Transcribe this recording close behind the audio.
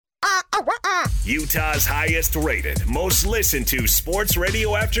Utah's highest rated, most listened to sports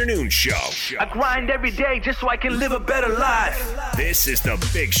radio afternoon show. I grind every day just so I can live a better life. This is The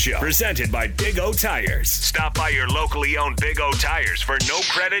Big Show, presented by Big O Tires. Stop by your locally owned Big O Tires for no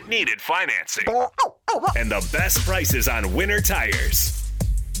credit needed financing. And the best prices on winter tires.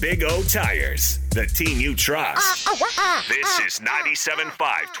 Big O Tires, the team you trust. This is 97.5,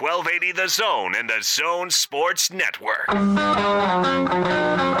 1280 The Zone and the Zone Sports Network.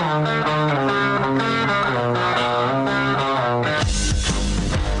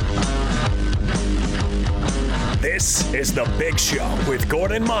 This is The Big Show with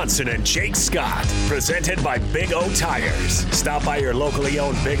Gordon Monson and Jake Scott, presented by Big O Tires. Stop by your locally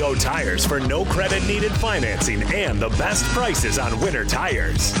owned Big O Tires for no credit needed financing and the best prices on winter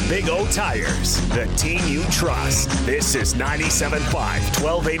tires. Big O Tires, the team you trust. This is 97.5,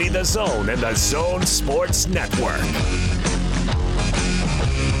 1280 The Zone and the Zone Sports Network.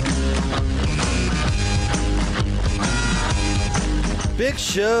 Big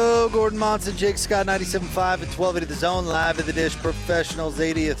Show, Gordon Monson, Jake Scott, 97.5 at 1280 The Zone, live at the Dish Professionals,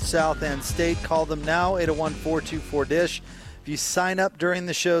 80th South End State. Call them now, 801-424-DISH. If you sign up during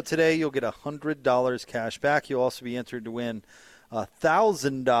the show today, you'll get $100 cash back. You'll also be entered to win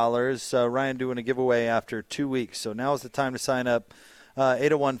 $1,000. Ryan doing a giveaway after 2 weeks. So now is the time to sign up,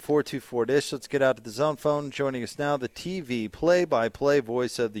 801-424-DISH. Let's get out to the Zone phone. Joining us now, the TV play-by-play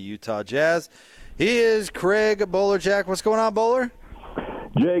voice of the Utah Jazz. He is Craig Bolerjack. What's going on, Bowler?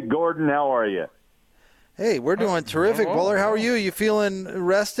 Jake, Gordon, how are you? Hey, we're doing terrific, Bowler. How are you? You feeling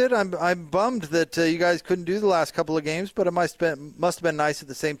rested? I'm bummed that you guys couldn't do the last couple of games, but it must have been nice at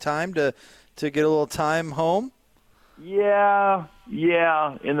the same time to get a little time home. Yeah.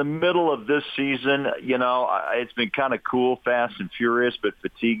 In the middle of this season, it's been kind of cool, fast and furious, but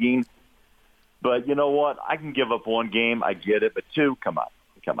fatiguing. But you know what? I can give up one game. I get it. But two, come on.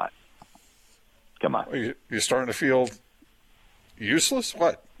 You're starting to feel useless?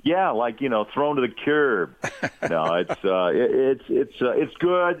 What? Yeah, like thrown to the curb. No, it's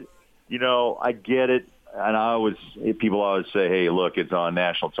good. I get it, and people always say, "Hey, look, it's on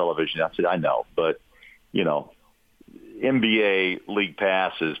national television." I said, "I know, but NBA League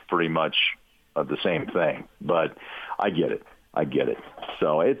Pass is pretty much the same thing." But I get it.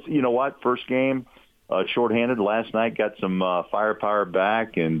 So it's first game, shorthanded last night, got some firepower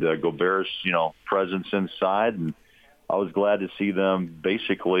back, and Gobert's presence inside, and I was glad to see them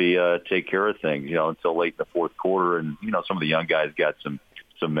basically take care of things, until late in the fourth quarter. And, some of the young guys got some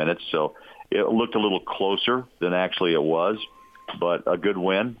minutes. So it looked a little closer than actually it was, but a good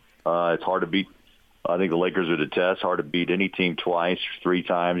win. It's hard to beat. I think the Lakers are the test. Hard to beat any team twice, three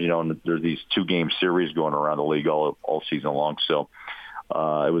times, and there's these 2-game series going around the league all season long. So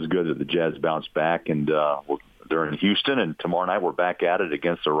it was good that the Jazz bounced back, and they're in Houston. And tomorrow night we're back at it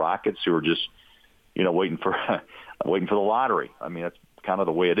against the Rockets, who are just, waiting for the lottery. I mean, that's kind of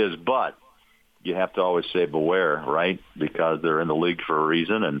the way it is. But you have to always say beware, right? Because they're in the league for a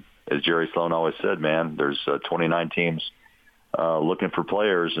reason. And as Jerry Sloan always said, man, there's 29 teams looking for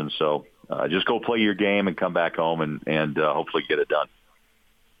players. And so just go play your game and come back home and hopefully get it done.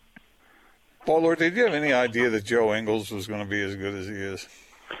 Bowler, did you have any idea that Joe Ingles was going to be as good as he is?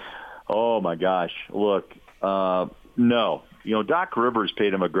 Oh, my gosh. Look, no. Doc Rivers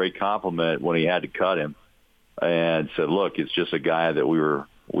paid him a great compliment when he had to cut him. And said, look, it's just a guy that we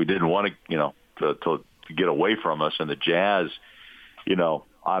didn't want to get away from us. And the Jazz,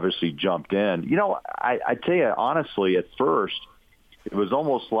 obviously jumped in. I tell you, honestly, at first, it was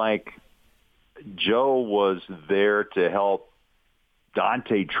almost like Joe was there to help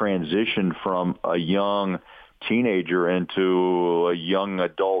Dante transition from a young teenager into a young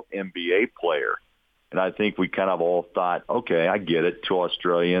adult NBA player. And I think we kind of all thought, okay, I get it, 2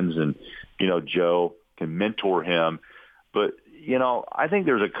 Australians and, Joe can mentor him. But, I think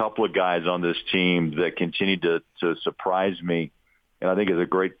there's a couple of guys on this team that continue to surprise me. And I think is a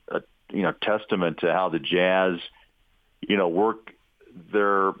great, testament to how the Jazz, work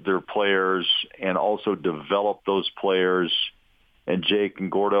their players and also develop those players. And Jake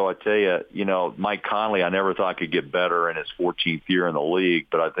and Gordo, I tell you, Mike Conley, I never thought could get better in his 14th year in the league,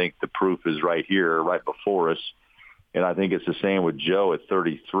 but I think the proof is right here, right before us. And I think it's the same with Joe at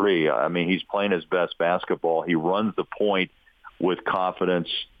 33. I mean, he's playing his best basketball. He runs the point with confidence.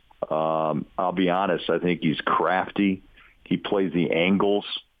 I'll be honest, I think he's crafty. He plays the angles.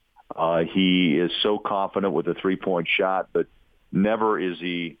 He is so confident with a three-point shot, but never is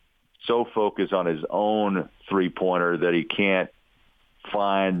he so focused on his own three-pointer that he can't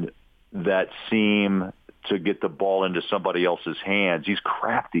find that seam to get the ball into somebody else's hands. He's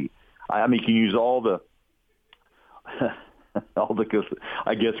crafty. I mean, he can use all the all the,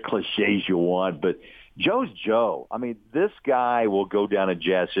 I guess, cliches you want, but Joe's Joe. I mean, this guy will go down in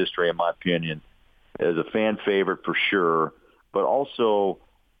Jazz history, in my opinion, as a fan favorite for sure. But also,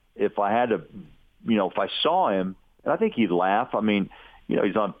 if I had to, if I saw him, and I think he'd laugh. I mean,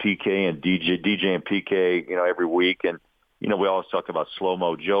 he's on PK and DJ and PK, every week. And, we always talk about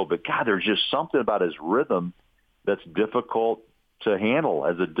slow-mo Joe. But, God, there's just something about his rhythm that's difficult to handle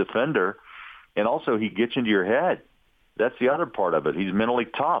as a defender. And also, he gets into your head. That's the other part of it. He's mentally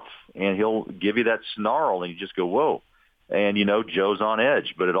tough, and he'll give you that snarl, and you just go, whoa. And, Joe's on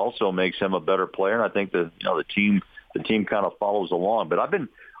edge. But it also makes him a better player. And I think the team kind of follows along. But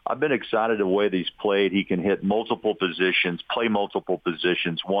I've been excited the way that he's played. He can hit multiple positions, play multiple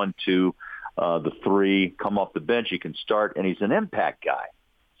positions, 1, 2, the 3, come off the bench. He can start, and he's an impact guy.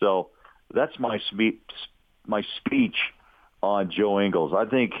 So that's my speech on Joe Ingles. I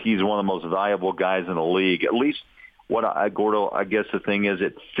think he's one of the most valuable guys in the league. At least Gordo, I guess the thing is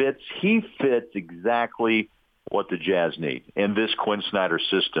he fits exactly what the Jazz need in this Quinn Snyder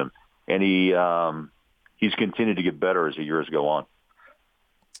system. And he's continued to get better as the years go on.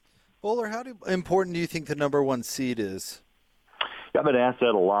 Bowler, how important do you think the number 1 seed is? I've been asked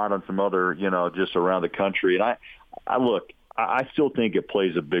that a lot on some other, just around the country. And I still think it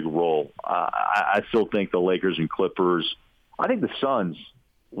plays a big role. I still think the Lakers and Clippers, I think the Suns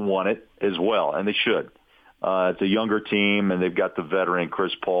want it as well, and they should. It's a younger team, and they've got the veteran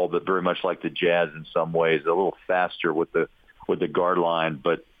Chris Paul, but very much like the Jazz in some ways, a little faster with the guard line,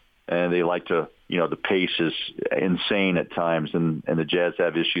 and they like to, the pace is insane at times, and the Jazz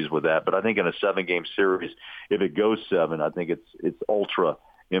have issues with that. But I think in a 7-game series, if it goes 7, I think it's ultra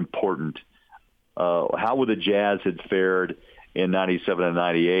important. How would the Jazz had fared in 97 and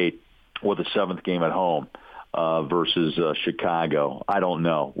 98 with the 7th game at home versus Chicago? I don't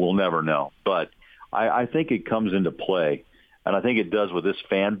know. We'll never know. But I think it comes into play, and I think it does with this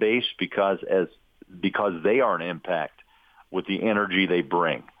fan base because they are an impact with the energy they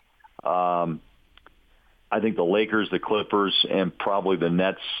bring. I think the Lakers, the Clippers, and probably the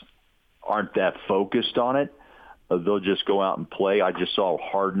Nets aren't that focused on it. They'll just go out and play. I just saw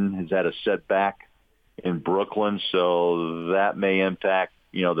Harden has had a setback in Brooklyn, so that may impact,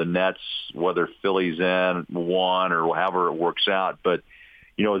 the Nets, whether Philly's in 1 or however it works out. But,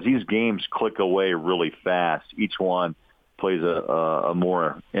 as these games click away really fast, each one plays a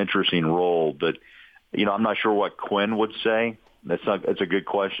more interesting role. But, I'm not sure what Quinn would say. That's a good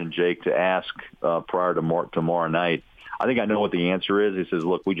question, Jake, to ask prior to tomorrow night. I think I know what the answer is. He says,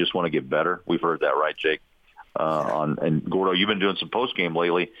 look, we just want to get better. We've heard that, right, Jake? And Gordo, you've been doing some post-game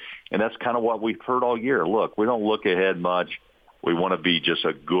lately, and that's kind of what we've heard all year. Look, we don't look ahead much. We want to be just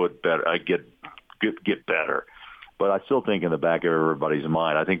get better. But I still think in the back of everybody's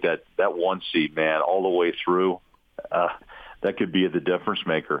mind, I think that 1 seed, man, all the way through, that could be the difference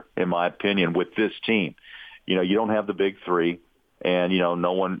maker, in my opinion, with this team. You don't have the big 3, and,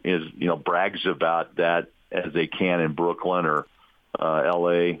 no one is, brags about that as they can in Brooklyn or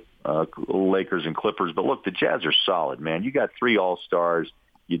L.A., Lakers and Clippers. But, look, the Jazz are solid, man. You got 3 All-Stars.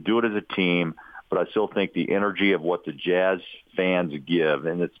 You do it as a team. But I still think the energy of what the Jazz fans give,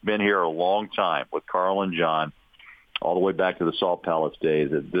 and it's been here a long time with Carl and John, all the way back to the Salt Palace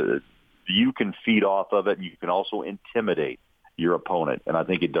days, you can feed off of it, and you can also intimidate your opponent. And I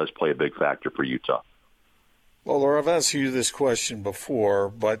think it does play a big factor for Utah. Well, Laura, I've asked you this question before,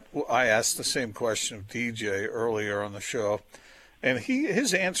 but I asked the same question of DJ earlier on the show. And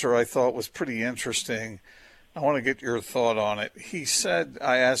his answer, I thought, was pretty interesting. I want to get your thought on it. He said,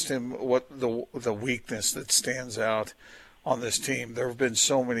 I asked him what the weakness that stands out on this team. There have been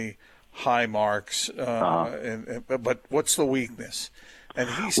so many high marks, but what's the weakness? And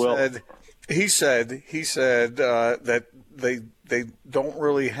he said that they don't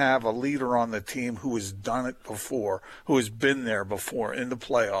really have a leader on the team who has done it before, who has been there before in the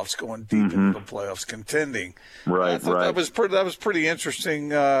playoffs, going deep into the playoffs, contending. Right, I thought that was pretty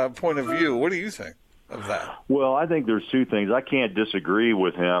interesting point of view. What do you think of that? Well, I think there's 2 things. I can't disagree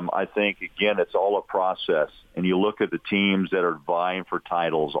with him. I think, again, it's all a process. And you look at the teams that are vying for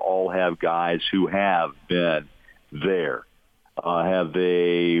titles, all have guys who have been there. Durant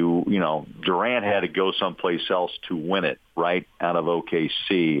had to go someplace else to win it, right, out of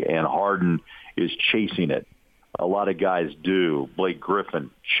OKC, and Harden is chasing it. A lot of guys do. Blake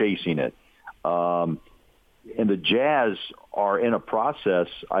Griffin chasing it. And the Jazz are in a process,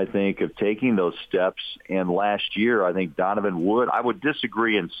 I think, of taking those steps. And last year, I think Donovan Wood, I would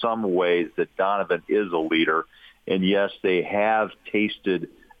disagree in some ways that Donovan is a leader. And, yes, they have tasted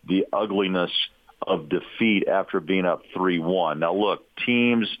the ugliness of defeat after being up 3-1. Now, look,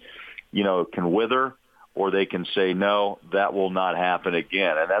 teams, can wither or they can say, no, that will not happen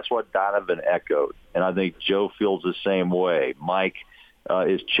again. And that's what Donovan echoed. And I think Joe feels the same way. Mike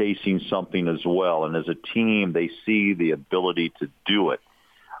is chasing something as well. And as a team, they see the ability to do it.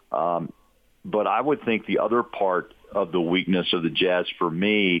 But I would think the other part of the weakness of the Jazz for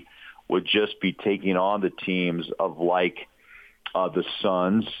me would just be taking on the teams of like the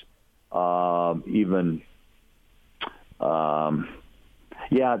Suns, the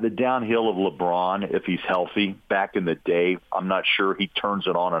downhill of LeBron, if he's healthy. Back in the day, I'm not sure he turns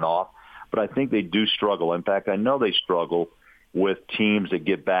it on and off, but I think they do struggle. In fact, I know they struggle with teams that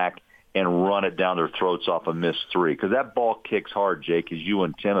get back and run it down their throats off a missed three, because that ball kicks hard, Jake, as you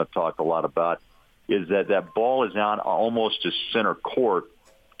and Tim have talked a lot about, is that ball is on almost to center court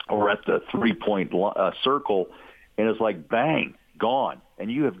or at the three-point circle, and it's like, bang, gone. And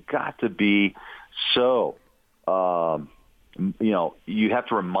you have got to be so you have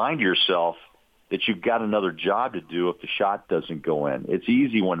to remind yourself that you've got another job to do if the shot doesn't go in. It's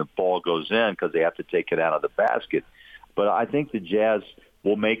easy when the ball goes in because they have to take it out of the basket. But I think the Jazz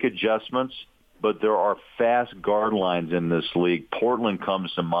will make adjustments, but there are fast guard lines in this league. Portland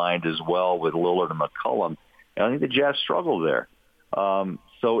comes to mind as well with Lillard and McCollum. And I think the Jazz struggle there.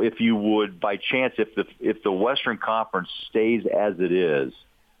 So if you would, by chance, if the Western Conference stays as it is,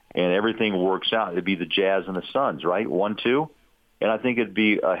 and everything works out, it'd be the Jazz and the Suns, right? 1-2, and I think it'd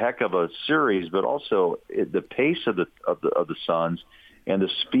be a heck of a series. But also the pace of the Suns and the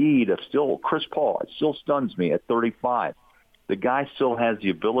speed of still Chris Paul. It still stuns me at 35. The guy still has the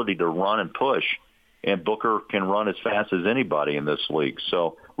ability to run and push, and Booker can run as fast as anybody in this league.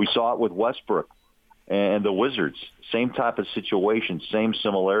 So we saw it with Westbrook and the Wizards. Same type of situation, same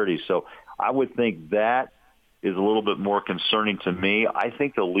similarities. So I would think that is a little bit more concerning to me. I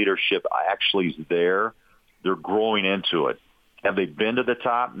think the leadership actually is there. They're growing into it. Have they been to the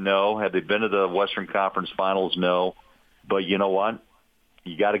top? No. Have they been to the Western Conference Finals? No. But you know what?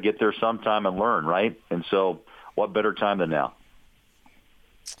 You got to get there sometime and learn, right? And so what better time than now?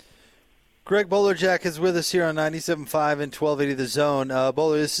 Greg Bolerjack is with us here on 97.5 and 1280 The Zone.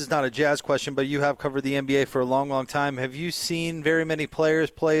 Bowler, this is not a Jazz question, but you have covered the NBA for a long, long time. Have you seen very many players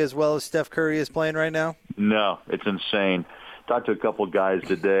play as well as Steph Curry is playing right now? No, it's insane. Talked to a couple of guys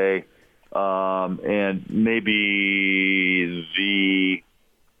today, and maybe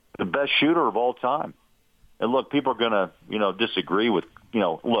the best shooter of all time. And look, people are going to, disagree with,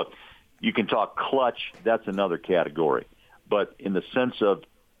 look, you can talk clutch. That's another category. But in the sense of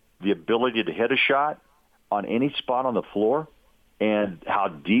the ability to hit a shot on any spot on the floor and how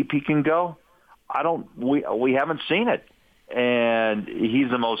deep he can go, we haven't seen it. And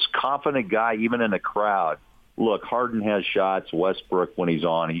he's the most confident guy, even in a crowd. Look, Harden has shots. Westbrook, when he's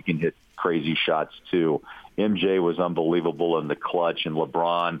on, he can hit crazy shots too. MJ was unbelievable in the clutch, and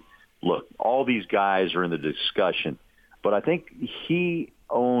LeBron. Look, all these guys are in the discussion. But I think he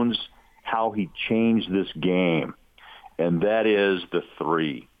owns how he changed this game, and that is the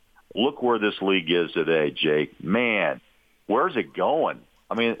three. Look where this league is today, Jake. Man, where's it going?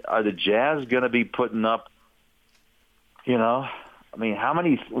 I mean, are the Jazz going to be putting up, what's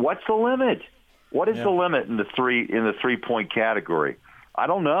the limit? What is the limit in the 3-point category? I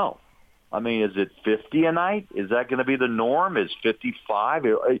don't know. I mean, is it 50 a night? Is that going to be the norm? Is 55?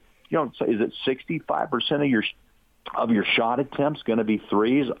 Is it 65% of your shot attempts going to be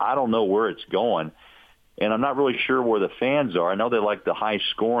threes? I don't know where it's going. And I'm not really sure where the fans are. I know they like the high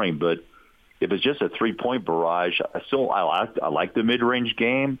scoring, but if it's just a 3-point barrage, I like the mid-range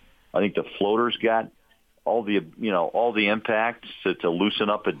game. I think the floaters got all the impact to loosen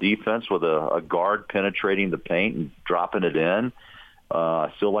up a defense with a guard penetrating the paint and dropping it in.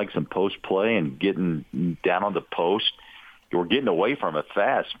 I still like some post play and getting down on the post. We're getting away from it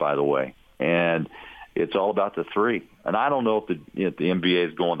fast, by the way, and it's all about the three. And I don't know if the NBA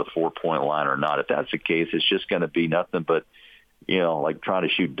is going the 4-point line or not. If that's the case, it's just going to be nothing but, like trying to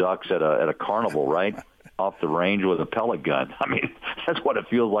shoot ducks at a carnival, right? Off the range with a pellet gun. I mean, that's what it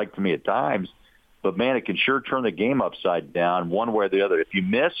feels like to me at times. But, man, it can sure turn the game upside down one way or the other. If you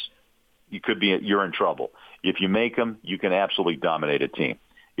miss, you're in trouble. If you make them, you can absolutely dominate a team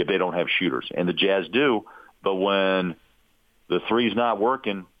if they don't have shooters. And the Jazz do, but when the three's not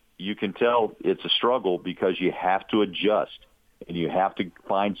working, you can tell it's a struggle because you have to adjust and you have to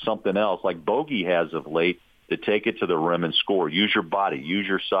find something else like Bogey has of late to take it to the rim and score. Use your body, use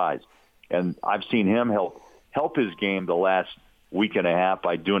your size. And I've seen him help his game the last week and a half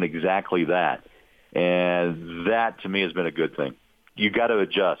by doing exactly that. And that, to me, has been a good thing. You got to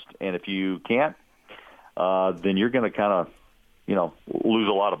adjust. And if you can't, then you're going to kind of, lose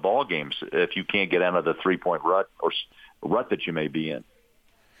a lot of ball games if you can't get out of the 3-point rut or rut that you may be in.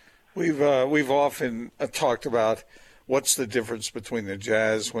 We've often talked about what's the difference between the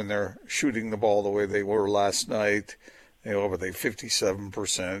Jazz when they're shooting the ball the way they were last night. Were they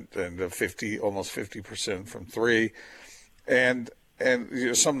 57% and almost 50% from three, and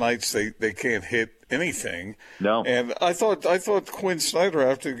some nights they can't hit anything. No. And I thought Quinn Snyder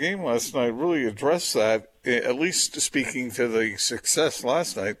after the game last night really addressed that. At least speaking to the success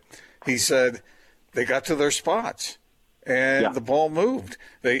last night, he said they got to their spots. And the ball moved.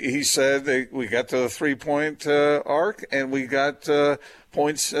 He said we got to the 3-point arc and we got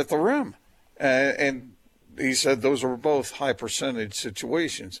points at the rim. And he said those were both high percentage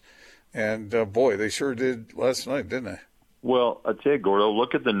situations. And, boy, they sure did last night, didn't they? Well, I tell you, Gordo,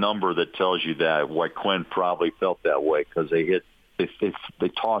 look at the number that tells you that, why Quinn probably felt that way, because they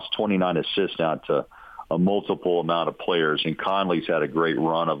tossed 29 assists out to a multiple amount of players. And Conley's had a great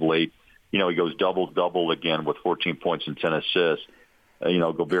run of late. He goes double-double again with 14 points and 10 assists.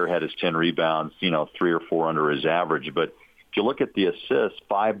 Gobert had his 10 rebounds, 3 or 4 under his average. But if you look at the assists,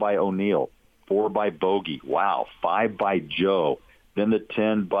 5 by O'Neal, 4 by Bogey, 5 by Joe, then the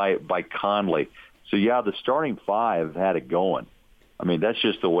 10 by Conley. So, the starting 5 had it going. I mean, that's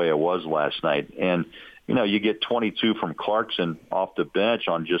just the way it was last night. And, you get 22 from Clarkson off the bench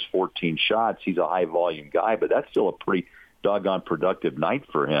on just 14 shots. He's a high-volume guy, but that's still a pretty doggone productive night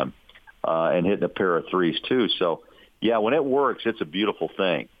for him. And hitting a pair of threes too. So, when it works, it's a beautiful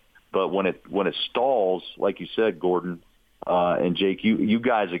thing. But when it stalls, like you said, Gordon and Jake, you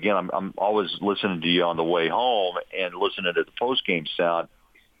guys again, I'm always listening to you on the way home and listening to the post game sound.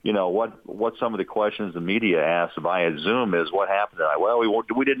 What some of the questions the media asks via Zoom is what happened tonight. Well,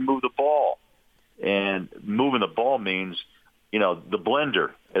 we didn't move the ball, and moving the ball means the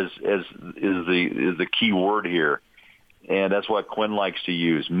blender is the key word here. And that's what Quinn likes to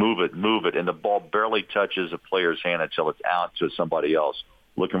use. Move it. And the ball barely touches a player's hand until it's out to somebody else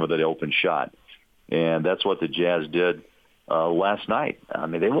looking for that open shot. And that's what the Jazz did last night. I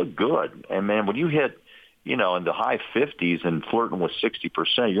mean, they look good. And, man, when you hit, in the high 50s and flirting with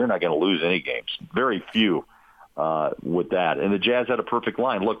 60%, you're not going to lose any games. Very few with that. And the Jazz had a perfect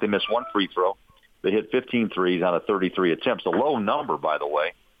line. Look, they missed one free throw. They hit 15 threes out of 33 attempts. A low number, by the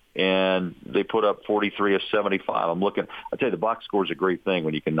way. And they put up 43 of 75. I tell you, the box score is a great thing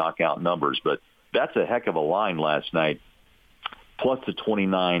when you can knock out numbers, but that's a heck of a line last night, plus the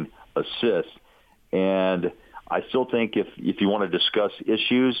 29 assists. And I still think if you want to discuss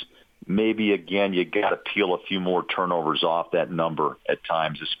issues, maybe, again, you got to peel a few more turnovers off that number at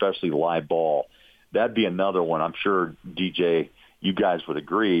times, especially live ball. That'd be another one. I'm sure, DJ, you guys would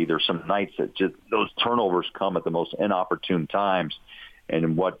agree. There's some nights that just those turnovers come at the most inopportune times.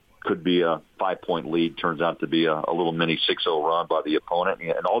 And what could be a 5-point lead turns out to be a little mini 6-0 run by the opponent.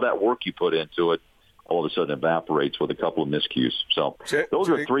 And all that work you put into it all of a sudden evaporates with a couple of miscues. So those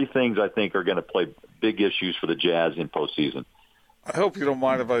are three things I think are going to play big issues for the Jazz in postseason. I hope you don't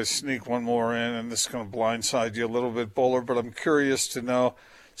mind if I sneak one more in, and this is going to blindside you a little bit, Bowler, but I'm curious to know,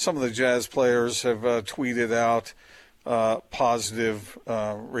 some of the Jazz players have tweeted out positive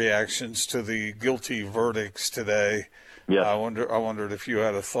reactions to the guilty verdicts today. Yeah. I wondered if you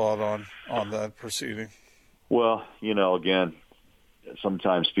had a thought on that proceeding. Well, again,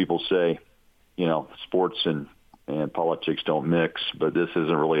 sometimes people say, sports and politics don't mix, but this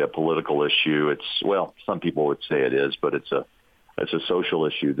isn't really a political issue. Some people would say it is, but it's a social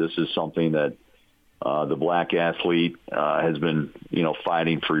issue. This is something that the black athlete has been,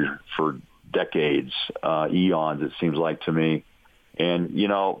 fighting for decades, eons, it seems like to me. And,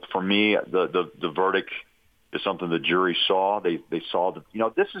 for me, the verdict is something the jury saw. They saw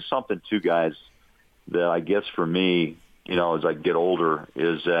that, this is something too, guys, that I guess for me, as I get older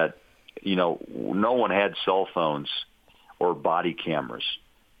is that, no one had cell phones or body cameras,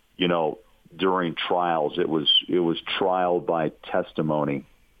 during trials. It was trial by testimony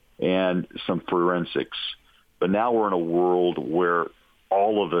and some forensics. But now we're in a world where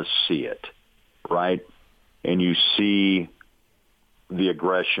all of us see it, right? And you see the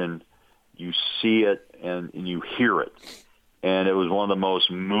aggression, you see it, and you hear it. And it was one of the most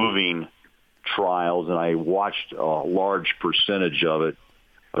moving trials, and I watched a large percentage of it.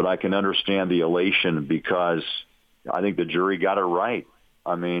 But I can understand the elation because I think the jury got it right.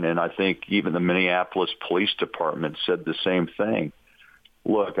 I mean, and I think even the Minneapolis Police Department said the same thing.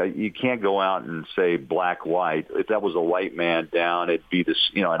 Look, you can't go out and say black, white. If that was a white man down, it'd be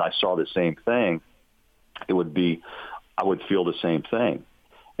this, and I saw the same thing, I would feel the same thing.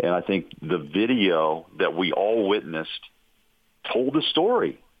 And I think the video that we all witnessed told the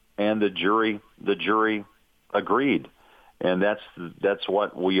story, and the jury agreed. And that's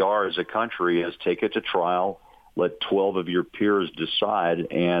what we are as a country, is take it to trial, let 12 of your peers decide,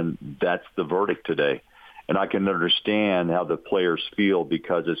 and that's the verdict today. And I can understand how the players feel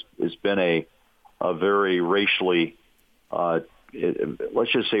because it's been a very racially,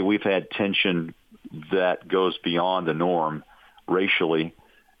 let's just say we've had tension that goes beyond the norm racially.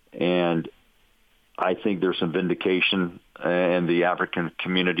 And I think there's some vindication in the African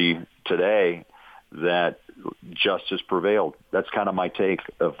community today that justice prevailed. That's kind of my take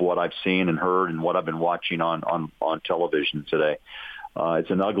of what I've seen and heard and what I've been watching on television today. It's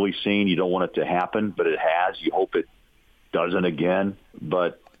an ugly scene. You don't want it to happen, but it has. You hope it doesn't again.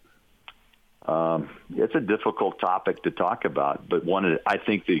 But it's a difficult topic to talk about. But I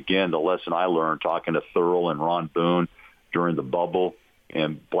think that, again, the lesson I learned talking to Thurl and Ron Boone during the bubble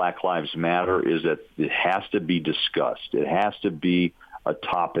and Black Lives Matter is that it has to be discussed. It has to be a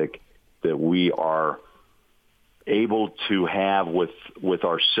topic that we are able to have with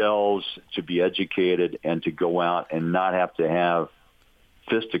ourselves, to be educated and to go out and not have to have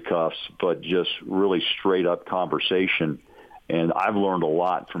fisticuffs, but just really straight up conversation. And I've learned a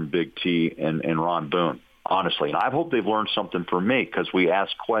lot from Big T and Ron Boone, honestly. And I hope they've learned something from me because we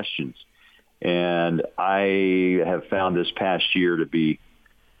ask questions. And I have found this past year to be,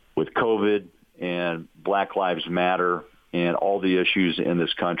 with COVID and Black Lives Matter and all the issues in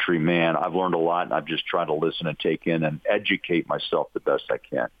this country, man, I've learned a lot, and I've just tried to listen and take in and educate myself the best I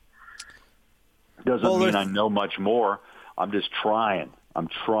can. Doesn't mean I know much more. I'm just trying. I'm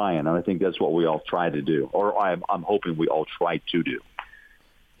trying, and I think that's what we all try to do, or I'm hoping we all try to do.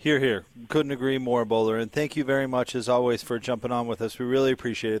 Hear, hear. Couldn't agree more, Bowler. And thank you very much, as always, for jumping on with us. We really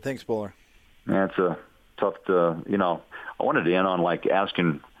appreciate it. Thanks, Bowler. Man, it's a tough I wanted to end on,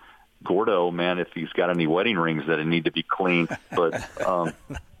 asking Gordo, man, if he's got any wedding rings that need to be cleaned. But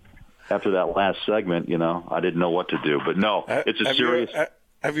after that last segment, I didn't know what to do. But no, it's a serious.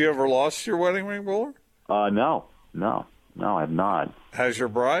 Have you ever lost your wedding ring, Bowler? No, I've not. Has your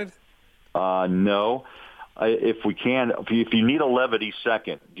bride? No. If we can, if you need a levity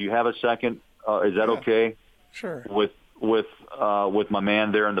second, do you have a second? Is that okay? Sure. With my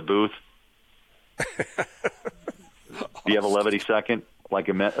man there in the booth. Do you have a levity second? Like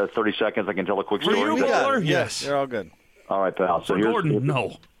 30 seconds, I can tell a quick story. For you, Bowler? Yes. You're all good. All right, pal. So for Gordon,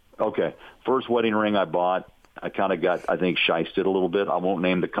 no. Okay. First wedding ring I bought, I kind of got, I think, shysted a little bit. I won't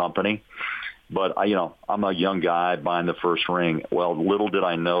name the company. But, I'm a young guy buying the first ring. Well, little did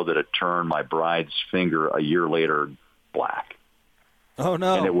I know that it turned my bride's finger a year later black. Oh,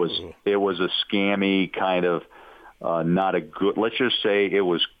 no. And it was a scammy kind of not a good, let's just say it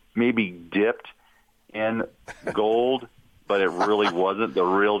was maybe dipped in gold, but it really wasn't the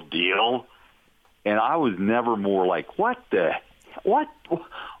real deal. And I was never more like, what?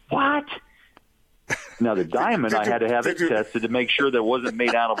 Now, the diamond, I had to have it tested to make sure that it wasn't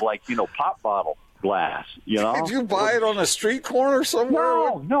made out of, pop bottle glass, Did you buy it on a street corner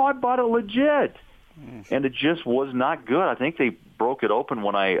somewhere? No, I bought it legit. And it just was not good. I think they broke it open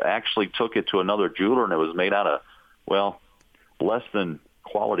when I actually took it to another jeweler, and it was made out of, less than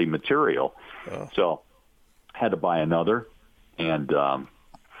quality material. Oh. So had to buy another, and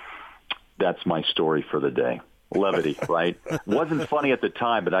that's my story for the day. Levity, right? Wasn't funny at the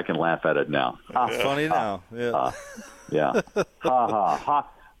time, but I can laugh at it now. Funny now. Yeah. Yeah. Ha, ha, ha.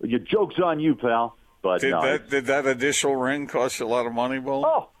 Your joke's on you, pal. But did that initial ring cost you a lot of money, Bowler?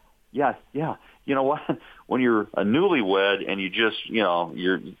 Oh, yeah. You know what? When you're a newlywed and you just,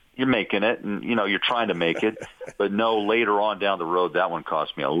 you're making it and, you're trying to make it. But no, later on down the road, that one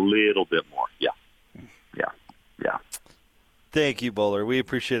cost me a little bit more. Yeah. Thank you, Bowler. We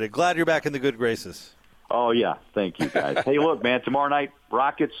appreciate it. Glad you're back in the good graces. Oh, yeah. Thank you, guys. Hey, look, man, tomorrow night,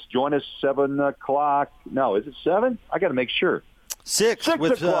 Rockets, join us 7 o'clock. No, is it 7? I got to make sure. 6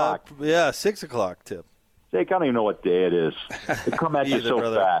 o'clock. 6 o'clock, Tip. Jake, I don't even know what day it is. They come at you so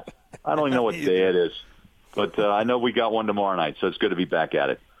fast. I don't even know what day it is. But I know we got one tomorrow night, so it's good to be back at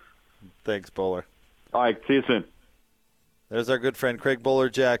it. Thanks, Bowler. All right, see you soon. There's our good friend Craig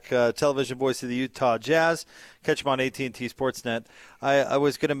Bolerjack, television voice of the Utah Jazz. Catch him on AT&T Sportsnet. I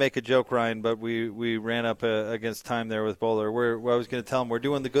was going to make a joke, Ryan, but we ran up against time there with Bowler. I was going to tell him we're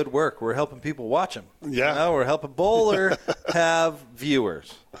doing the good work. We're helping people watch him. Yeah. We're helping Bowler have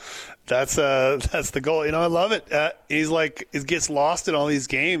viewers. That's the goal. I love it. He gets lost in all these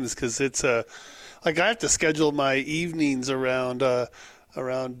games because it's I have to schedule my evenings around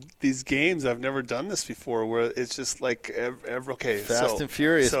these games. I've never done this before where it's just Fast and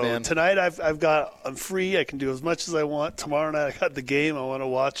furious, man. Tonight I'm free. I can do as much as I want. Tomorrow night I got the game. I want to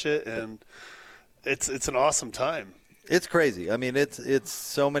watch it, and it's an awesome time. It's crazy. I mean, it's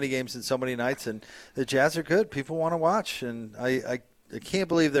so many games and so many nights, and the Jazz are good. People want to watch, and can't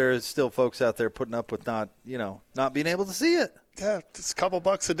believe there is still folks out there putting up with not being able to see it. Yeah, it's a couple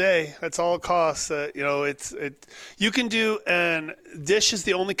bucks a day. That's all it costs. You can do, and Dish is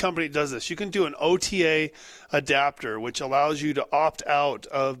the only company that does this. You can do an OTA adapter, which allows you to opt out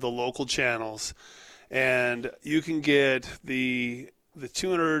of the local channels, and you can get the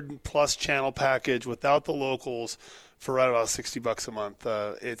 200 plus channel package without the locals for right about $60 a month.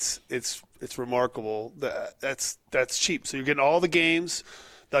 It's remarkable. That's cheap. So you're getting all the games.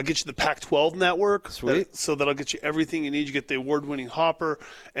 That'll get you the Pac-12 network. Sweet. So that'll get you everything you need. You get the award-winning Hopper,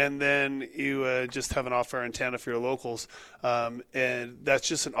 and then you just have an off-air antenna for your locals. And that's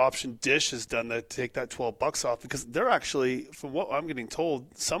just an option Dish has done to take that $12 off, because they're actually, from what I'm getting told,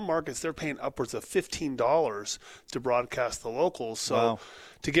 some markets they're paying upwards of $15 to broadcast the locals. So wow.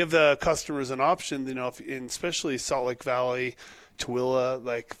 To give the customers an option, especially Salt Lake Valley, Tooele,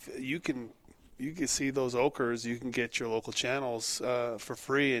 like you can see those Okers. You can get your local channels for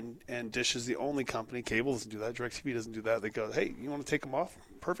free, and Dish is the only company. Cable doesn't do that. DirecTV doesn't do that. They go, hey, you want to take them off?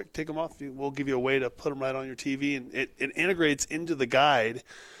 Perfect, take them off. We'll give you a way to put them right on your TV, and it integrates into the guide,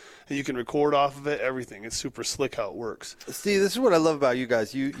 and you can record off of it, everything. It's super slick how it works. Steve, this is what I love about you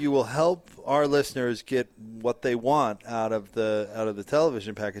guys. You will help our listeners get what they want out of the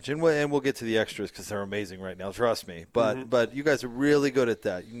television package, and we'll get to the extras because they're amazing right now. Trust me. But you guys are really good at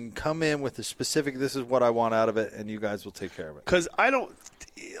that. You can come in with a specific. This is what I want out of it, and you guys will take care of it. Because I don't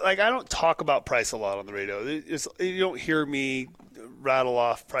talk about price a lot on the radio. You don't hear me rattle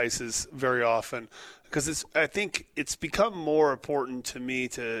off prices very often, because I think it's become more important to me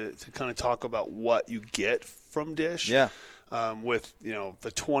to kind of talk about what you get from Dish. Yeah. With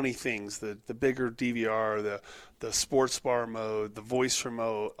the 20 things, the bigger DVR, the sports bar mode, the voice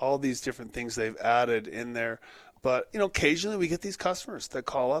remote, all these different things they've added in there. But occasionally we get these customers that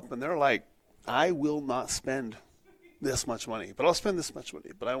call up and they're like, I will not spend this much money, but I'll spend this much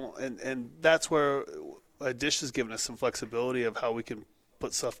money, but I won't. And that's where Dish has given us some flexibility of how we can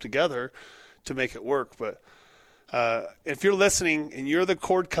put stuff together to make it work. But if you're listening and you're the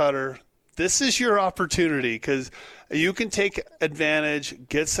cord cutter, this is your opportunity, because you can take advantage,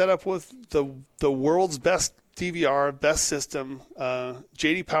 get set up with the world's best DVR, best system.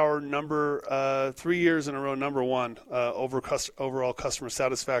 JD Power number 3 years in a row, number one overall customer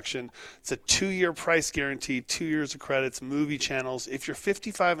satisfaction. It's a 2-year price guarantee, 2 years of credits, movie channels. If you're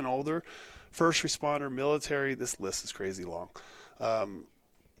 55 and older, first responder, military, this list is crazy long.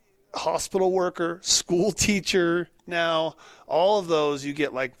 Hospital worker, school teacher, now all of those you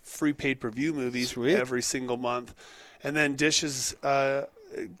get like free pay-per-view movies Sweet. Every single month. And then Dish's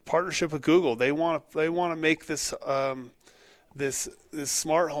partnership with Google, they want to make this this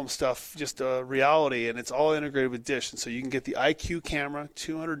smart home stuff just a reality, and it's all integrated with Dish. And so you can get the IQ camera,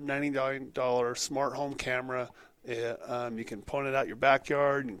 $299 smart home camera. You can point it out your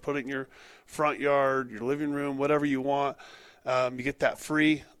backyard, you can put it in your front yard, your living room, whatever you want. You get that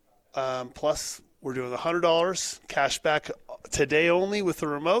free. Plus, we're doing $100 cash back today only with the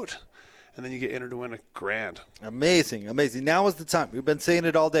remote, and then you get entered to win $1,000. Amazing. Now is the time. We've been saying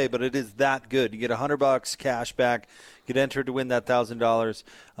it all day, but it is that good. You get $100 cash back, get entered to win that $1,000.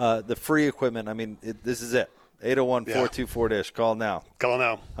 The free equipment. I mean, this is it. 801-424-DISH. Call now.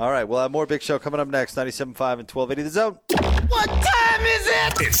 All right, we'll have more Big Show coming up next. 97.5 and 1280 The Zone. What time is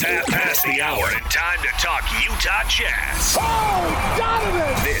it? It's half past the hour and time to talk Utah Jazz. Oh,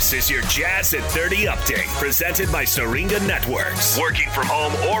 Donovan! This is your Jazz at 30 update, presented by Syringa Networks. Working from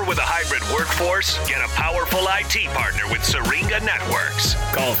home or with a hybrid workforce? Get a powerful IT partner with Syringa Networks.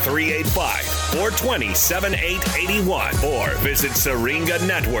 Call 385-420-7881 or visit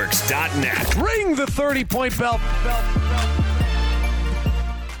syringanetworks.net. Ring the 30-point bell.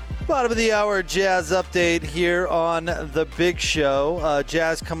 Bottom of the hour Jazz update here on the Big Show.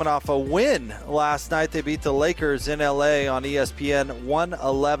 Jazz coming off a win last night. They beat the Lakers in L.A. on ESPN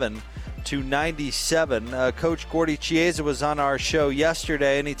 111-97. Coach Gordy Chiesa was on our show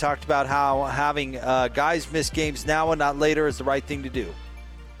yesterday, and he talked about how having guys miss games now and not later is the right thing to do.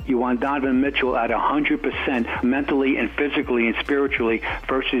 You want Donovan Mitchell at 100% mentally and physically and spiritually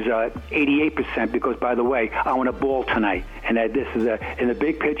versus 88% because, by the way, I want a ball tonight. And that this is in the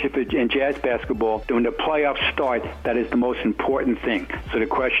big picture in Jazz basketball, when the playoffs start, that is the most important thing. So the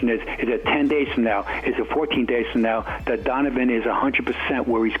question is it 10 days from now? Is it 14 days from now that Donovan is 100%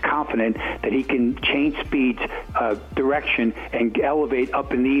 where he's confident that he can change speeds, direction, and elevate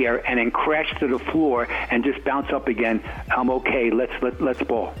up in the air and then crash to the floor and just bounce up again? I'm okay. Let's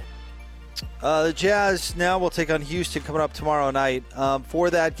ball. The Jazz now will take on Houston coming up tomorrow night. For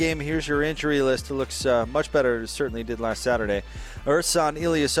that game, here's your injury list. It looks much better than it certainly did last Saturday. Ersan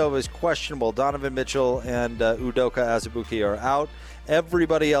Ilyasova is questionable. Donovan Mitchell and Udoka Azubuike are out.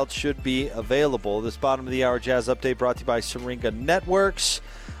 Everybody else should be available. This bottom of the hour Jazz update brought to you by Syringa Networks.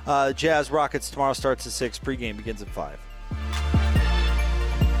 Jazz Rockets tomorrow starts at 6. Pregame begins at 5.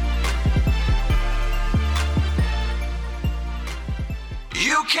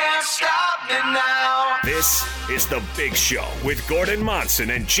 You can't stop me now. This is The Big Show with Gordon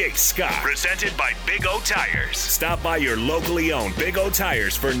Monson and Jake Scott. Presented by Big O Tires. Stop by your locally owned Big O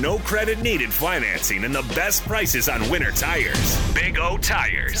Tires for no credit needed financing and the best prices on winter tires. Big O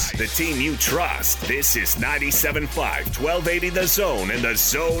Tires, the team you trust. This is 97.5, 1280 The Zone and The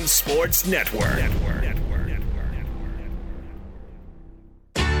Zone Sports Network.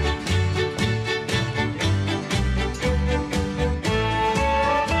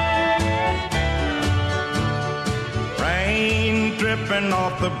 Dripping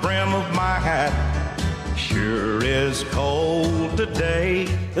off the brim of my hat. Sure is cold today.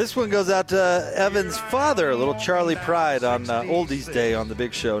 This one goes out to Evan's father, little Charlie Pride, on Oldies Day on The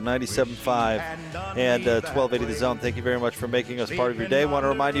Big Show, 97.5 and 1280 The Zone. Thank you very much for making us part of your day. Want to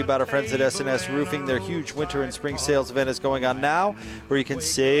remind you about our friends at S&S Roofing. Their huge winter and spring sales event is going on now, where you can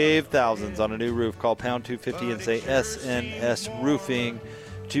save thousands on a new roof. Call pound 250 and say S&S Roofing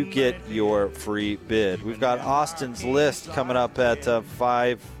to get your free bid. We've got Austin's list coming up at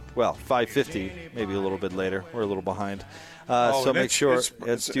 5:50, maybe a little bit later. We're a little behind. So make sure it's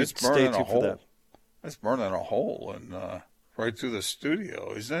stay tuned for that. It's burning a hole right through the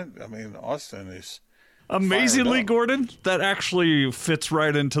studio, isn't it? I mean, Austin is amazingly, Gordon, that actually fits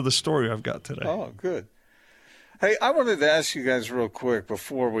right into the story I've got today. Oh, good. Hey, I wanted to ask you guys real quick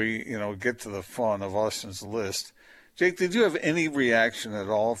before we, get to the fun of Austin's list. Jake, did you have any reaction at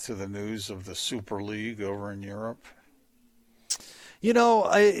all to the news of the Super League over in Europe?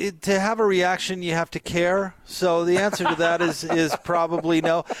 To have a reaction, you have to care. So the answer to that is probably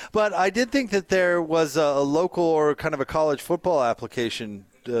no. But I did think that there was a local or kind of a college football application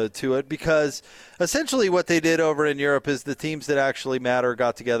to it, because essentially what they did over in Europe is the teams that actually matter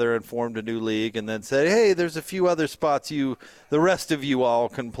got together and formed a new league and then said, hey, there's a few other spots the rest of you all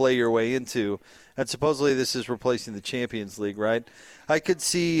can play your way into. And supposedly this is replacing the Champions League, right? I could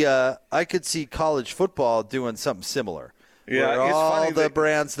see college football doing something similar. Yeah, where all the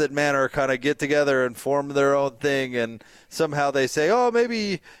brands that matter kind of get together and form their own thing, and somehow they say, oh,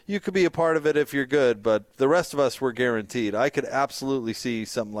 maybe you could be a part of it if you're good, but the rest of us were guaranteed. I could absolutely see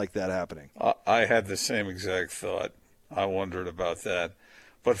something like that happening. I had the same exact thought. I wondered about that.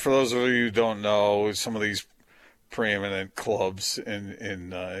 But for those of you who don't know, some of these preeminent clubs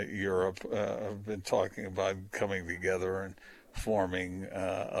in Europe have been talking about coming together and forming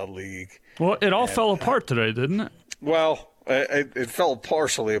a league. Well, it all fell apart today, didn't it? Well, it fell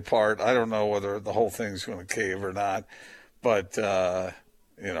partially apart. I don't know whether the whole thing's going to cave or not, but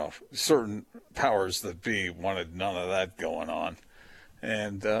certain powers that be wanted none of that going on.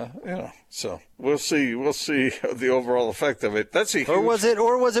 And so we'll see the overall effect of it. That's a huge... Or was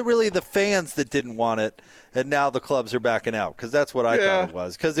it really the fans that didn't want it, and now the clubs are backing out? Because that's what I thought it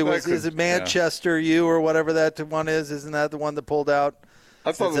was. Because is it Manchester U or whatever that one is? Isn't that the one that pulled out?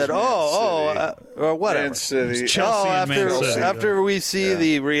 I thought it was or whatever. Man City. Chelsea after we see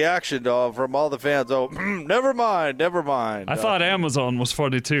the reaction from all the fans, never mind. I thought Amazon was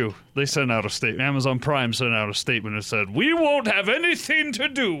funny too. They sent out a statement. Amazon Prime sent out a statement and said, we won't have anything to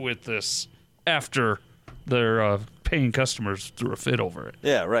do with this, after their paying customers threw a fit over it.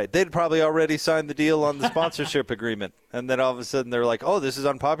 Yeah, right. They'd probably already signed the deal on the sponsorship agreement. And then all of a sudden they're like, oh, this is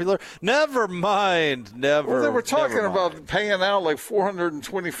unpopular? Never mind. Well, they were talking about paying out like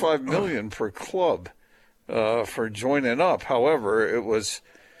 $425 million per club for joining up. However, it was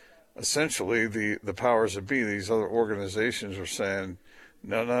essentially the powers that be, these other organizations were saying,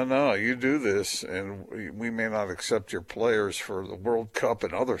 no, you do this, and we may not accept your players for the World Cup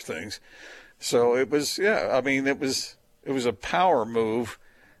and other things. So it was, it was a power move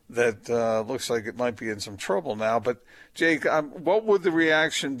that looks like it might be in some trouble now. But, Jake, what would the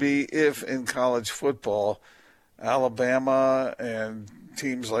reaction be if in college football Alabama and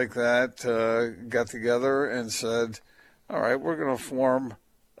teams like that got together and said, all right, we're going to form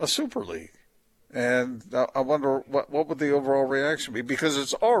a Super League? And I wonder what would the overall reaction be, because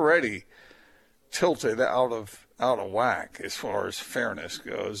it's already tilted out of whack as far as fairness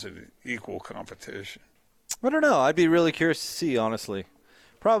goes and equal competition. I don't know. I'd be really curious to see, honestly.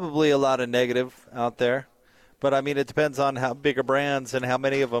 Probably a lot of negative out there. But, I mean, it depends on how big a brands and how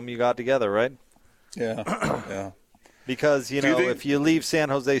many of them you got together, right? Yeah, yeah. Because, if you leave San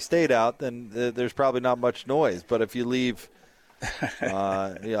Jose State out, then there's probably not much noise. But if you leave,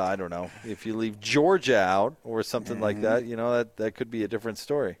 I don't know, if you leave Georgia out or something like that, that could be a different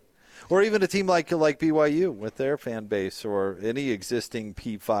story. Or even a team like BYU with their fan base, or any existing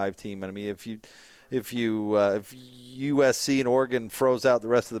P5 team. I mean, if USC and Oregon froze out the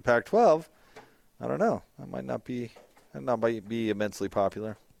rest of the Pac-12, I don't know. That might not be immensely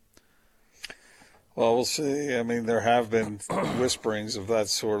popular. Well, we'll see. I mean, there have been whisperings of that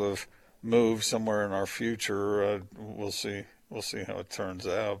sort of move somewhere in our future. We'll see. We'll see how it turns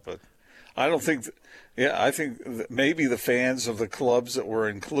out. But I don't think I think that maybe the fans of the clubs that were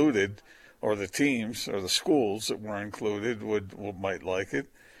included, or the teams or the schools that were included might like it.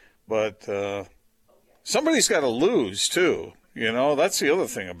 But somebody's got to lose too. That's the other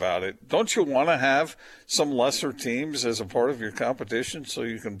thing about it. Don't you want to have some lesser teams as a part of your competition so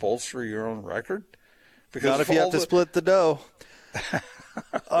you can bolster your own record? Because not if you have to split the dough.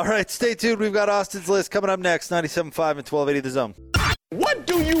 All right, stay tuned. We've got Austin's List coming up next, 97.5 and 1280 The Zone. What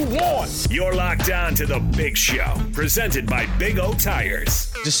do you want? You're locked on to The Big Show, presented by Big O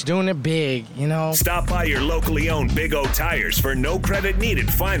Tires. Just doing it big, Stop by your locally owned Big O Tires for no credit needed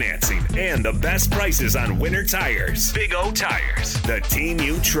financing and the best prices on winter tires. Big O Tires, the team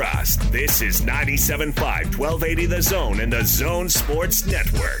you trust. This is 97.5, 1280 The Zone and The Zone Sports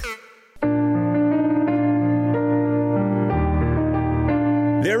Network.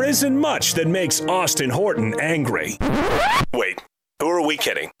 There isn't much that makes Austin Horton angry. Wait, who are we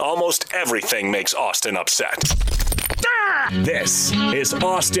kidding? Almost everything makes Austin upset. This is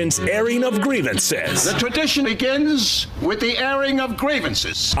Austin's airing of grievances. The tradition begins with the airing of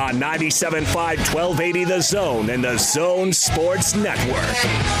grievances. On 97.5, 1280 The Zone and The Zone Sports Network.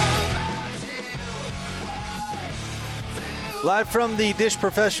 Live from the Dish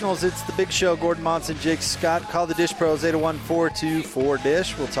Professionals, it's The Big Show. Gordon Monson, Jake Scott. Call the Dish Pros,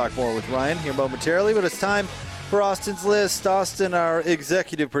 801-424-DISH. We'll talk more with Ryan here momentarily, but it's time for Austin's List. Austin, our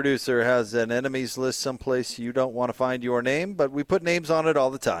executive producer, has an enemies list someplace you don't want to find your name, but we put names on it all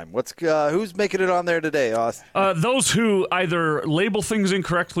the time. Who's making it on there today, Austin? Those who either label things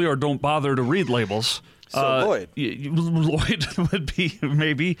incorrectly or don't bother to read labels. So Lloyd would be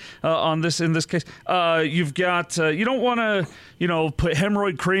maybe in this case. You've got you don't want to put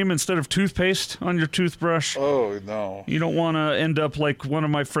hemorrhoid cream instead of toothpaste on your toothbrush. Oh no! You don't want to end up like one of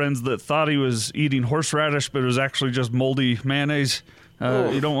my friends that thought he was eating horseradish, but it was actually just moldy mayonnaise.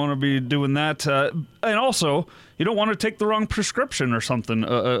 You don't want to be doing that, and also you don't want to take the wrong prescription or something.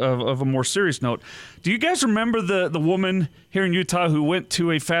 Of a more serious note, do you guys remember the woman here in Utah who went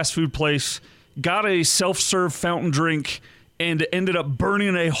to a fast food place, got a self-serve fountain drink, and ended up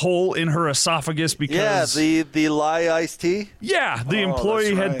burning a hole in her esophagus because... Yeah, the lye iced tea? Yeah, the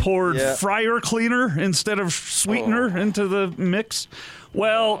employee had poured fryer cleaner instead of sweetener into the mix.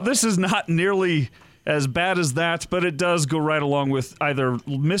 Well, this is not nearly as bad as that, but it does go right along with either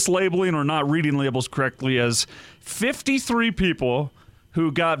mislabeling or not reading labels correctly, as 53 people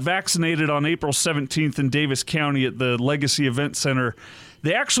who got vaccinated on April 17th in Davis County at the Legacy Event Center,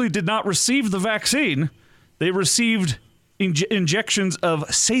 they actually did not receive the vaccine. They received injections of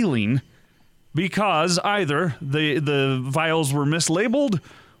saline because either the vials were mislabeled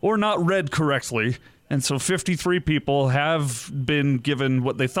or not read correctly. And so 53 people have been given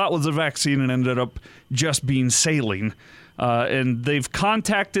what they thought was a vaccine and ended up just being saline. And they've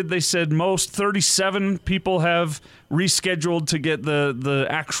contacted, they said most 37 people have rescheduled to get the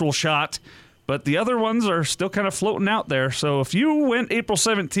actual shot. But the other ones are still kind of floating out there. So if you went April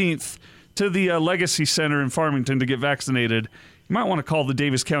 17th to the Legacy Center in Farmington to get vaccinated, you might want to call the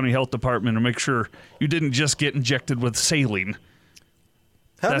Davis County Health Department and make sure you didn't just get injected with saline.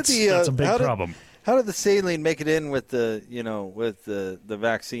 That's a big problem. How did the saline make it in with the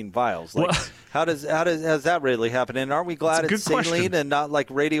vaccine vials? Like, well, how has that really happened? And aren't we glad it's saline question. And not like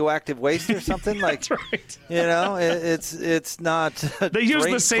radioactive waste or something? That's right. It's not. They use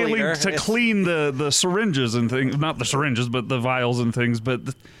the saline to clean the syringes and things. Not the syringes, but the vials and things. But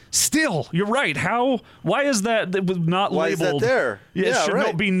still, you're right. Why is that not labeled? Why is that there? It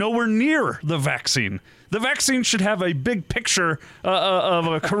should be nowhere near the vaccine. The vaccine should have a big picture of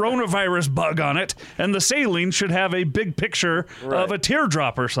a coronavirus bug on it, and the saline should have a big picture of a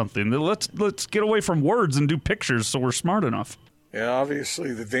teardrop or something. Let's get away from words and do pictures so we're smart enough. Yeah,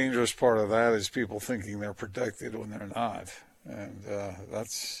 obviously the dangerous part of that is people thinking they're protected when they're not, and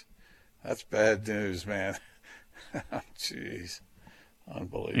that's bad news, man. Jeez,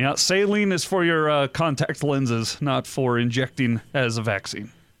 unbelievable. Yeah, saline is for your contact lenses, not for injecting as a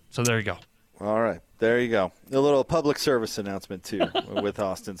vaccine. So there you go. All right. There you go. A little public service announcement, too, with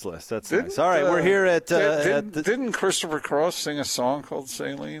Austin's List. That's nice. All right, we're here at didn't Christopher Cross sing a song called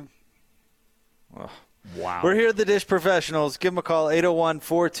Saline? Wow. We're here at the Dish Professionals. Give them a call,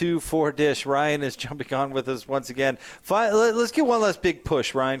 801-424-DISH. Ryan is jumping on with us once again. Let's get one last big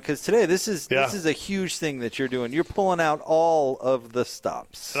push, Ryan, because today this is a huge thing that you're doing. You're pulling out all of the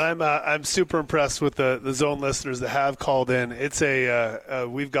stops. And I'm super impressed with the Zone listeners that have called in. It's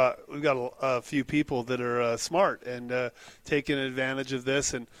we've got a few people that are smart and taking advantage of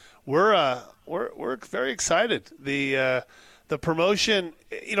this, and we're very excited. The promotion,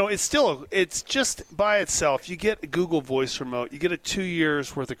 it's just by itself. You get a Google Voice remote. You get a 2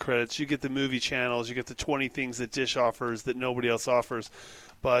 years worth of credits. You get the movie channels. You get the 20 things that Dish offers that nobody else offers.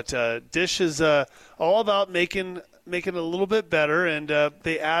 But Dish is all about making it a little bit better. And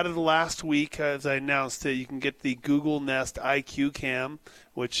they added last week, as I announced, that you can get the Google Nest IQ Cam,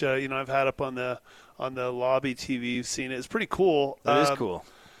 which I've had up on the lobby TV. You've seen it. It's pretty cool. That is cool.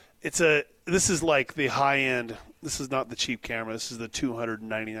 This is like the high end. This is not the cheap camera. This is the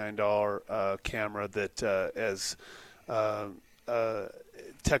 $299 camera that has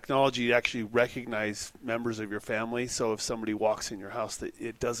technology to actually recognize members of your family. So if somebody walks in your house that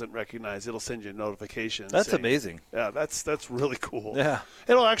it doesn't recognize, it'll send you a notification. That's amazing. Yeah, that's really cool. Yeah,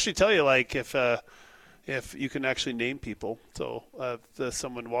 it'll actually tell you like if you can actually name people. So if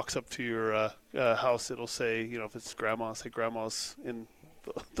someone walks up to your house, it'll say, if it's grandma, say grandma's in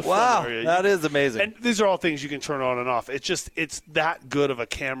the wow, area. That is amazing. And these are all things you can turn on and off. It's that good of a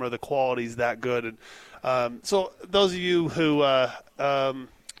camera. The quality is that good. And so those of you who have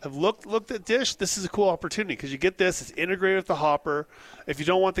looked at Dish, this is a cool opportunity because you get this. It's integrated with the Hopper. If you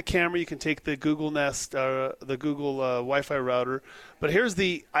don't want the camera, you can take the Google Nest, the Google Wi-Fi router. But here's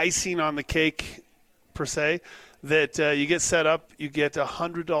the icing on the cake, per se, that you get set up, you get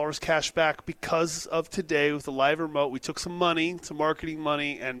 $100 cash back because of today with the live remote. We took some money, some marketing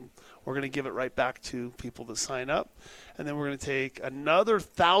money, and we're going to give it right back to people that sign up. And then we're going to take another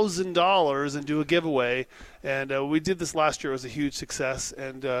 $1,000 and do a giveaway. And we did this last year. It was a huge success.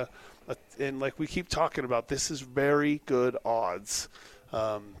 And like we keep talking about, this is very good odds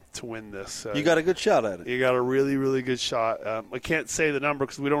to win this. You got a good shot at it. You got a really, really good shot. I can't say the number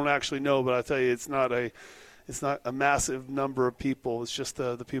because we don't actually know, but I tell you, it's not a massive number of people. It's just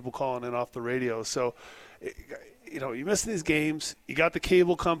the people calling in off the radio. So, you're missing these games. You got the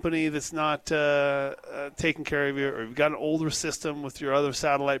cable company that's not taking care of you, or you've got an older system with your other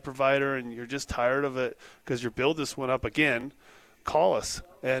satellite provider and you're just tired of it because your bill just went up again. Call us.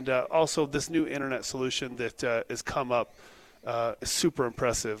 And also this new internet solution that has come up is super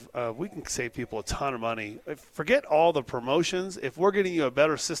impressive. We can save people a ton of money. Forget all the promotions. If we're getting you a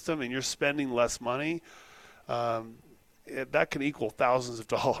better system and you're spending less money, that can equal thousands of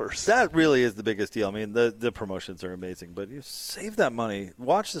dollars. That really is the biggest deal. I mean, the promotions are amazing, but you save that money.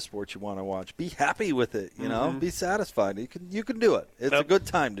 Watch the sport you want to watch. Be happy with it. Be satisfied. You can do it. It's a good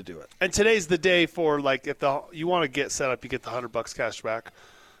time to do it. And today's the day for if you want to get set up, you get the $100 cash back.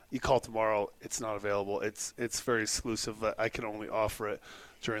 You call tomorrow. It's not available. It's very exclusive. I can only offer it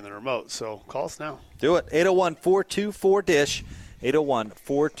during the remote. So call us now. Do it. 801-424-DISH.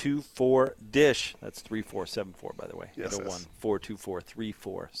 801-424-DISH. That's 3474, by the way. Yes,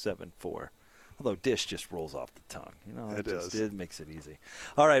 801-424-3474. Although Dish just rolls off the tongue. It does. It makes it easy.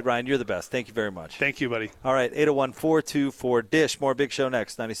 All right, Ryan, you're the best. Thank you very much. Thank you, buddy. All right, 801-424-DISH. More Big Show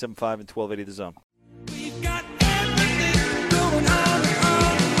next, 97.5 and 1280 The Zone. We've got everything going on.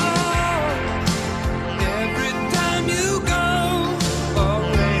 Every time you go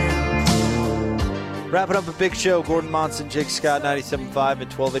away. Wrapping up a big show, Gordon Monson, Jake Scott, 97.5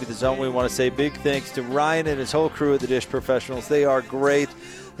 and 1280 The Zone. We want to say big thanks to Ryan and his whole crew at the Dish Professionals. They are great.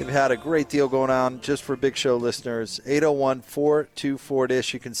 They've had a great deal going on just for Big Show listeners.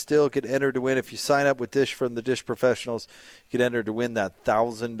 801-424-DISH. You can still get entered to win. If you sign up with Dish from the Dish Professionals, you get entered to win that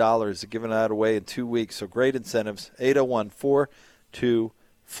 $1,000. They're giving that away in 2 weeks. So great incentives.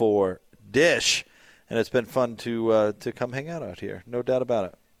 801-424-DISH. And it's been fun to come hang out here. No doubt about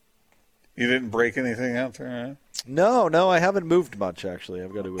it. You didn't break anything out there, huh? No, I haven't moved much, actually.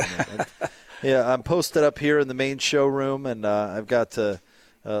 I've got to admit. I'm posted up here in the main showroom, and I've got a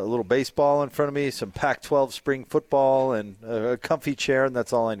little baseball in front of me, some Pac-12 spring football, and a comfy chair, and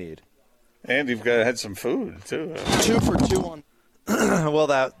that's all I need. And you've had some food, too. 2 for 2 on. Well,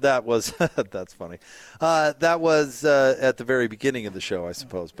 that was that's funny. That was at the very beginning of the show, I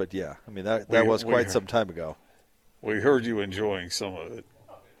suppose. But, yeah, I mean, that was quite some time ago. We heard you enjoying some of it.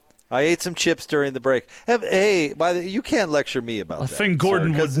 I ate some chips during the break. Hey, you can't lecture me about that. A thing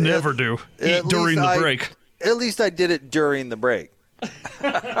Gordon would never do. Eat during the break. At least I did it during the break.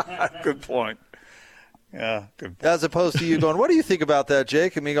 Good point. Yeah, good. As opposed to you going, what do you think about that,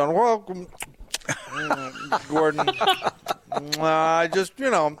 Jake? And me going, well, Gordon, I just,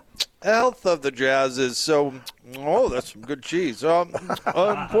 health of the Jazz is so, that's some good cheese.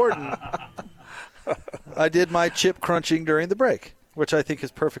 Important. I did my chip crunching during the break, which I think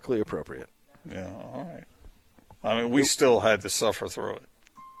is perfectly appropriate. Yeah, all right. I mean, we still had to suffer through it.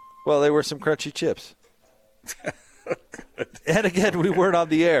 Well, they were some crunchy chips. And again, we weren't on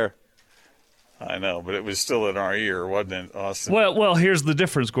the air. I know, but it was still in our ear, wasn't it, Austin? Well, here's the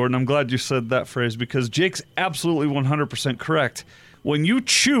difference, Gordon. I'm glad you said that phrase because Jake's absolutely 100% correct. When you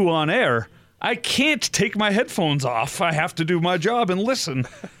chew on air, I can't take my headphones off. I have to do my job and listen.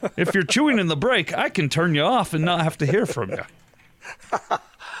 If you're chewing in the break, I can turn you off and not have to hear from you.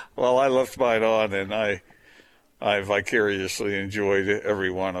 Well, I left mine on, and I vicariously enjoyed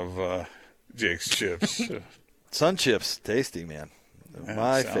every one of Jake's chips. Sun chips, tasty, man.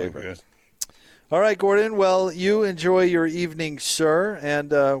 My favorite. Good. All right, Gordon. Well, you enjoy your evening, sir,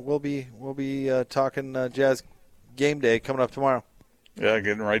 and we'll be talking Jazz game day coming up tomorrow. Yeah,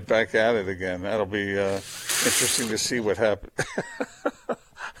 getting right back at it again. That'll be interesting to see what happens.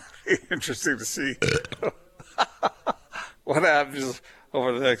 Interesting to see what happens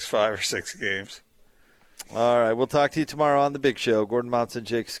over the next 5 or 6 games. All right, we'll talk to you tomorrow on The Big Show. Gordon Monson,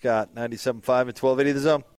 Jake Scott, 97.5 and 1280 The Zone.